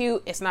to be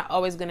cute. It's not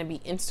always going to be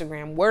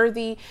Instagram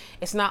worthy.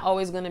 It's not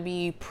always going to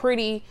be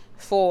pretty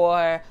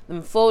for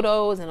them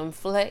photos and them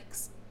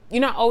flicks.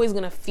 You're not always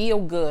going to feel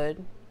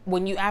good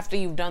after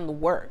you've done the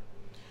work.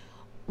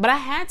 But I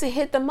had to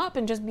hit them up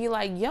and just be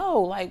like, yo,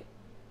 like,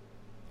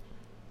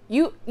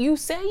 you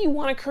say you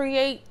want to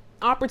create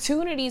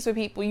opportunities for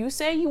people. You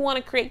say you want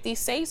to create these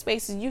safe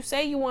spaces. You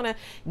say you want to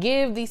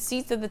give these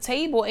seats at the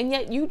table, and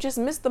yet you just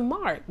missed the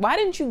mark. Why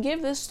didn't you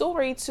give this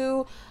story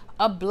to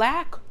a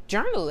black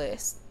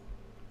journalist?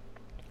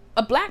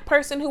 A black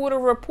person who would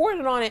have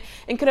reported on it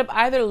and could have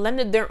either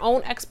lended their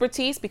own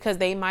expertise because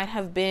they might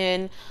have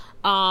been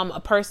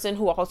a person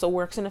who also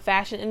works in the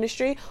fashion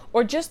industry,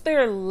 or just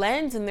their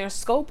lens and their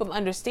scope of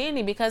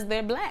understanding because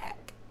they're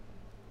black.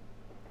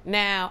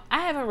 Now,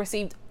 I haven't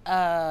received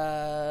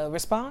a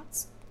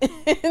response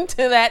to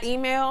that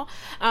email.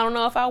 I don't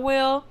know if I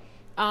will.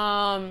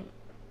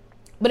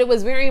 But it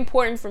was very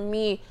important for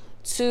me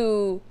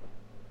to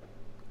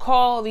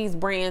call these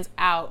brands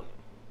out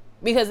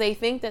because they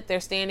think that they're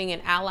standing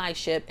in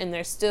allyship and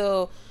they're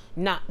still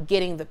not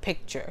getting the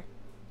picture.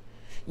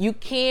 You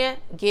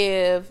can't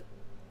give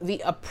the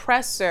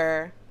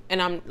oppressor,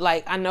 and I'm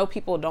like, I know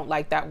people don't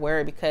like that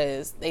word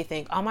because they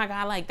think, oh my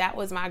God, like that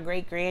was my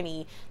great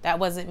granny. That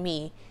wasn't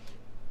me.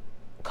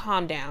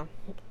 Calm down.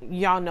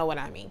 Y'all know what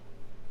I mean.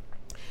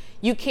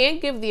 You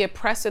can't give the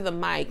oppressor the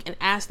mic and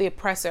ask the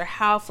oppressor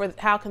how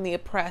can the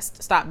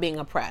oppressed stop being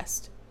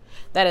oppressed.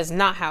 That is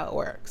not how it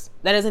works.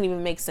 That doesn't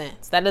even make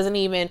sense. That doesn't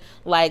even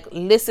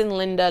listen,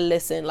 Linda,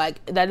 listen.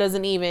 Like that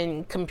doesn't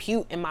even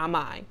compute in my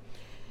mind.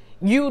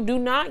 You do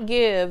not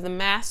give the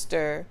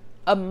master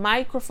a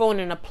microphone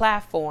and a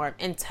platform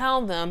and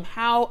tell them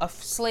how a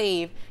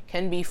slave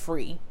can be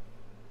free.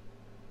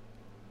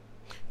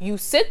 You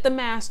sit the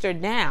master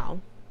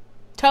down,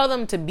 tell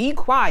them to be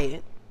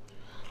quiet,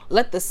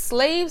 let the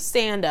slave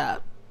stand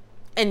up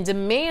and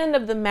demand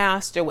of the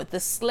master what the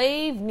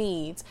slave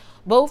needs,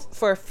 both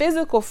for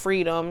physical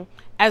freedom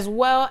as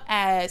well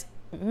as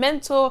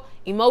mental,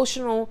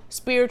 emotional,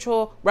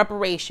 spiritual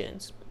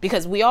reparations.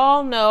 Because we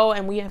all know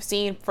and we have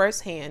seen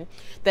firsthand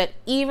that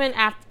even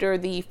after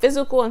the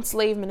physical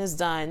enslavement is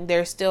done,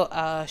 there's still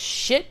a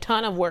shit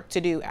ton of work to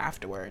do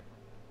afterward.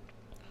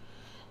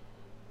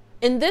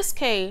 In this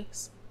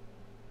case,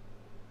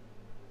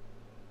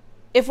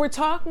 if we're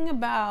talking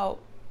about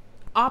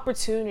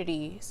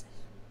opportunities,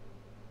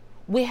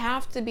 we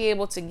have to be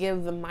able to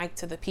give the mic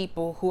to the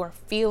people who are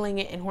feeling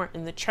it and who are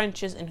in the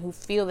trenches and who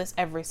feel this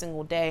every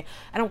single day.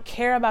 I don't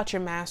care about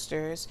your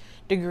master's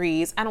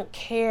degrees. I don't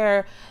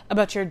care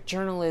about your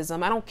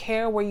journalism. I don't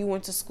care where you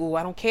went to school.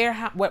 I don't care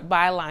what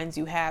bylines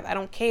you have. I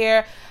don't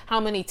care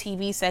how many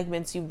TV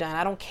segments you've done.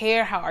 I don't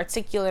care how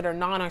articulate or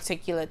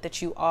non-articulate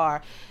that you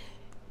are.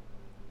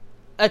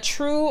 A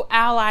true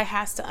ally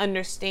has to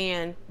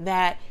understand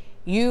that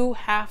you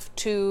have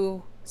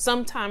to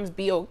sometimes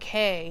be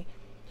okay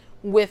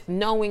with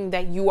knowing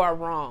that you are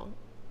wrong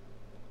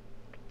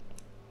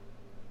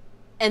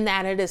and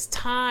that it is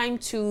time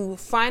to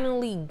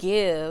finally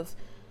give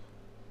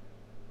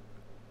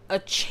a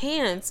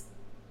chance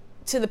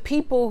to the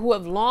people who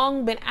have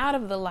long been out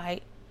of the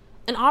light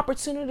an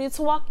opportunity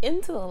to walk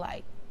into the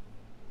light.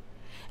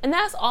 And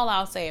that's all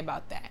I'll say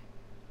about that,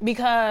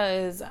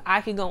 because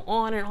I could go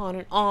on and on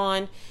and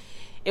on.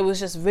 It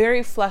was just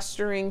very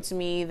flustering to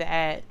me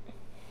that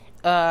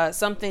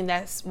something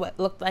that's what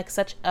looked like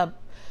such a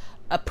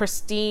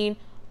pristine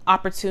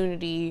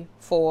opportunity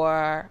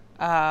for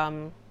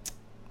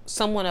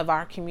someone of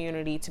our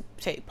community to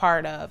take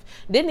part of.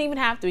 Didn't even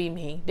have to be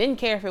me. Didn't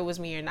care if it was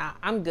me or not.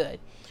 I'm good.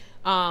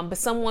 But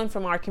someone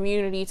from our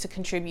community to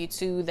contribute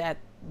to that,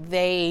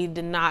 they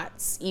did not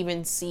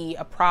even see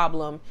a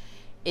problem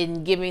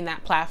in giving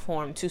that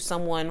platform to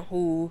someone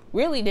who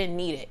really didn't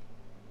need it.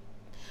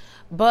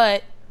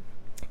 But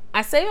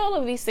I say all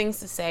of these things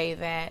to say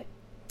that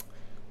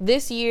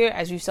this year,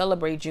 as you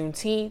celebrate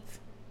Juneteenth,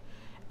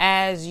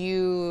 as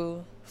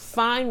you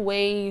find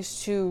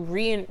ways to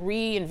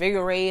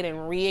reinvigorate and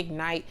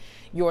reignite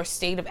your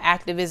state of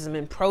activism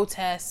and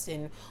protest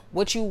and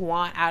what you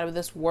want out of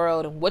this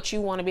world and what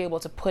you want to be able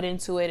to put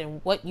into it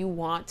and what you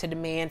want to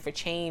demand for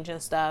change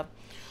and stuff,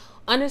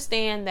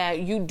 understand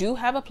that you do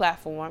have a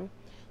platform,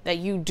 that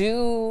you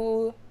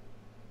do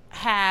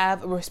have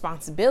have a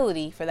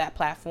responsibility for that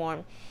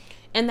platform.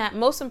 And that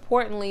most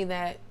importantly,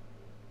 that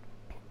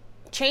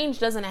change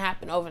doesn't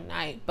happen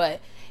overnight,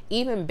 but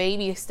even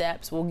baby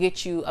steps will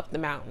get you up the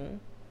mountain.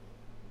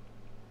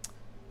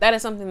 That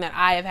is something that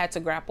I have had to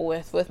grapple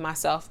with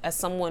myself as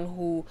someone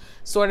who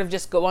sort of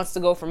just wants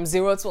to go from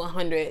 0 to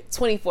 100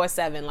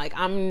 24/7. Like,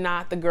 I'm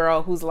not the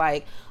girl who's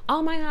like,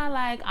 oh my God,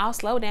 like, I'll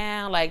slow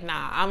down. Like,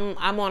 nah, I'm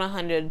on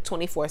 100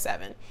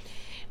 24/7.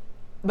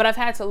 But I've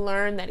had to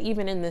learn that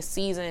even in this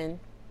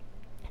season,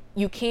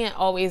 you can't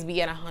always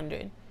be at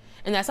 100.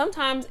 And that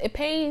sometimes it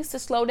pays to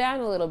slow down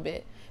a little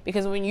bit.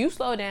 Because when you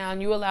slow down,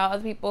 you allow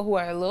other people who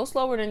are a little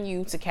slower than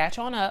you to catch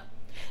on up.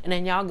 And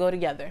then y'all go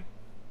together.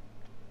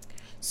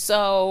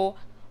 So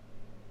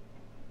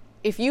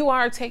if you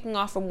are taking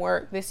off from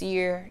work this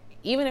year,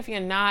 even if you're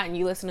not and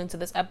you listening to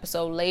this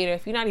episode later,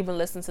 if you're not even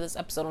listening to this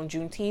episode on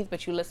Juneteenth,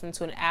 but you listen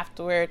to it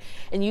afterward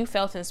and you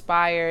felt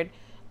inspired,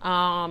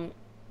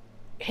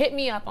 hit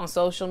me up on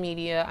social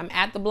media. I'm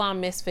at The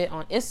Blonde Misfit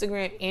on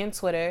Instagram and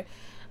Twitter.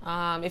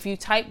 If you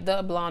type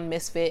The Blonde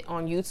Misfit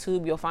on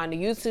YouTube, you'll find a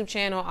YouTube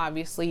channel.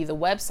 Obviously, the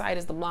website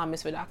is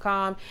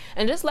theblondemisfit.com.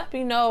 And just let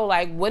me know,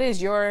 like, what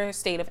is your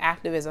state of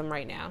activism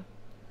right now?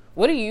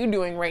 What are you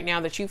doing right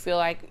now that you feel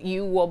like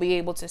you will be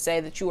able to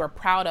say that you are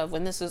proud of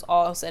when this is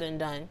all said and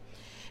done?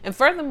 And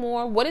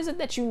furthermore, what is it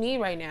that you need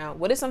right now?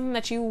 What is something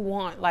that you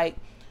want, like,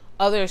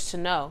 others to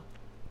know?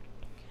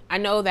 I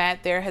know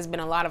that there has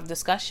been a lot of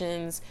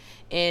discussions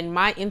in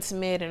my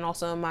intimate and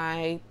also in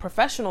my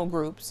professional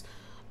groups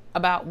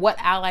about what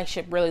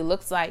allyship really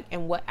looks like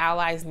and what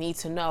allies need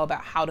to know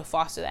about how to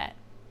foster that.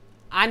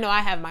 I know I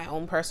have my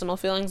own personal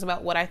feelings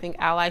about what I think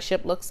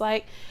allyship looks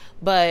like,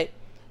 but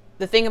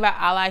the thing about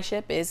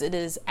allyship is it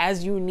is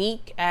as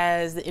unique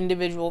as the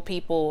individual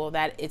people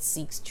that it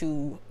seeks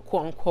to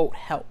quote unquote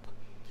help.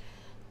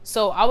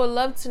 So I would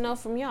love to know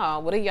from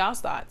y'all. What are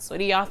y'all's thoughts? What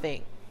do y'all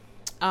think?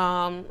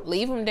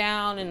 Leave them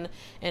down in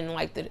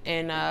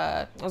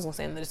the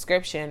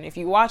description. If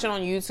you watch it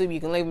on YouTube,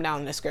 you can leave them down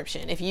in the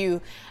description. If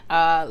you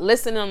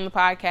listen on the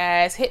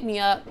podcast, hit me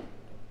up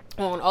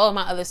on all of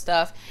my other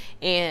stuff.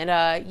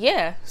 And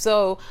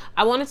so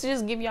I wanted to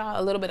just give y'all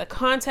a little bit of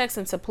context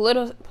into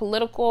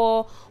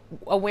political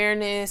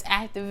awareness,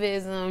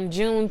 activism,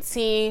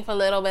 Juneteenth, a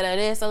little bit of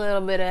this, a little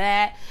bit of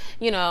that,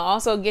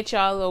 also get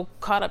y'all a little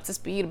caught up to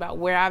speed about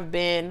where I've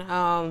been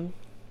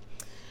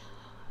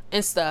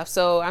and stuff.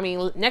 So I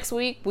mean, next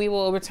week we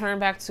will return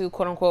back to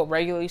quote unquote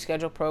regularly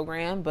scheduled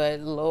program, but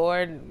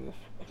Lord,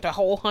 the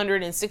whole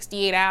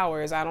 168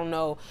 hours, I don't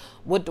know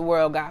what the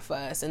world got for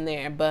us in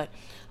there. But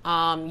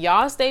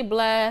y'all stay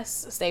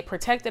blessed, stay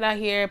protected out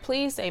here.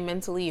 Please stay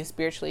mentally and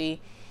spiritually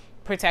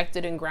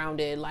protected and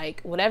grounded.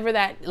 Like, whatever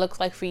that looks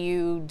like for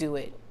you, do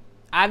it.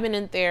 I've been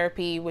in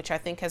therapy, which I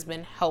think has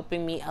been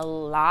helping me a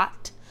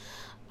lot.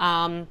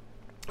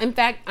 In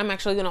fact, I'm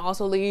actually going to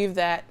also leave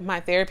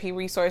my therapy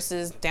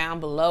resources down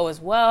below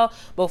as well.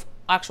 Both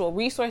actual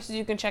resources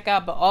you can check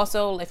out, but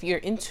also if you're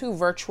into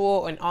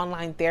virtual and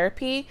online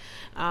therapy,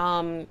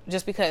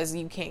 just because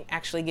you can't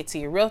actually get to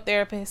your real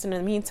therapist in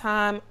the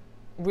meantime,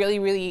 really,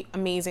 really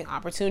amazing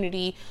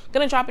opportunity.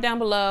 Gonna drop it down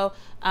below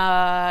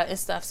and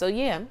stuff. So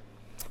yeah,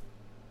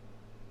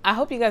 I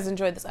hope you guys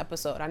enjoyed this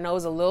episode. I know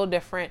it's a little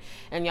different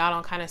and y'all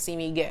don't kind of see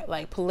me get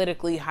like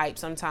politically hyped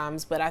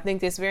sometimes, but I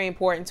think it's very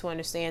important to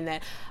understand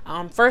that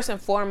first and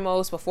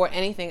foremost, before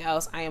anything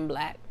else, I am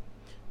Black.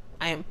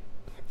 I am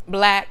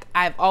Black.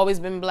 I've always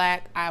been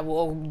Black. I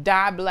will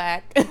die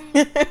Black.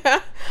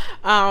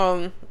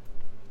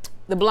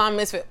 The Blonde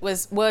Misfit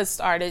was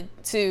started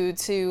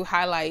to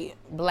highlight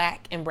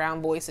Black and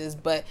brown voices,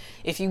 but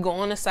if you go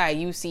on the site,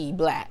 you see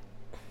Black.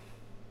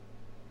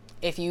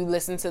 If you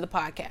listen to the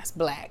podcast,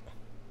 Black.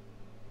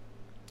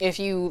 If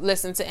you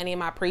listen to any of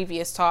my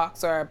previous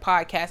talks or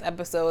podcast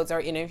episodes or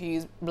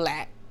interviews,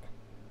 Black.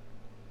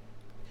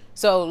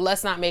 So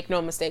let's not make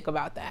no mistake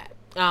about that.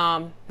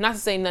 Not to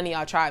say none of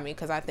y'all tried me,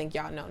 because I think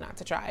y'all know not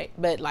to try it,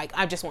 but like,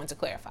 I just want to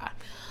clarify.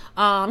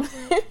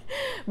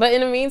 But in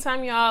the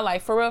meantime, y'all,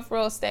 like, for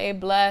real, stay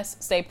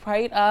blessed, stay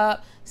prayed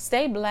up,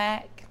 stay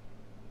Black,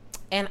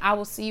 and I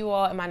will see you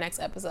all in my next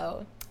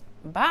episode.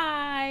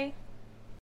 Bye.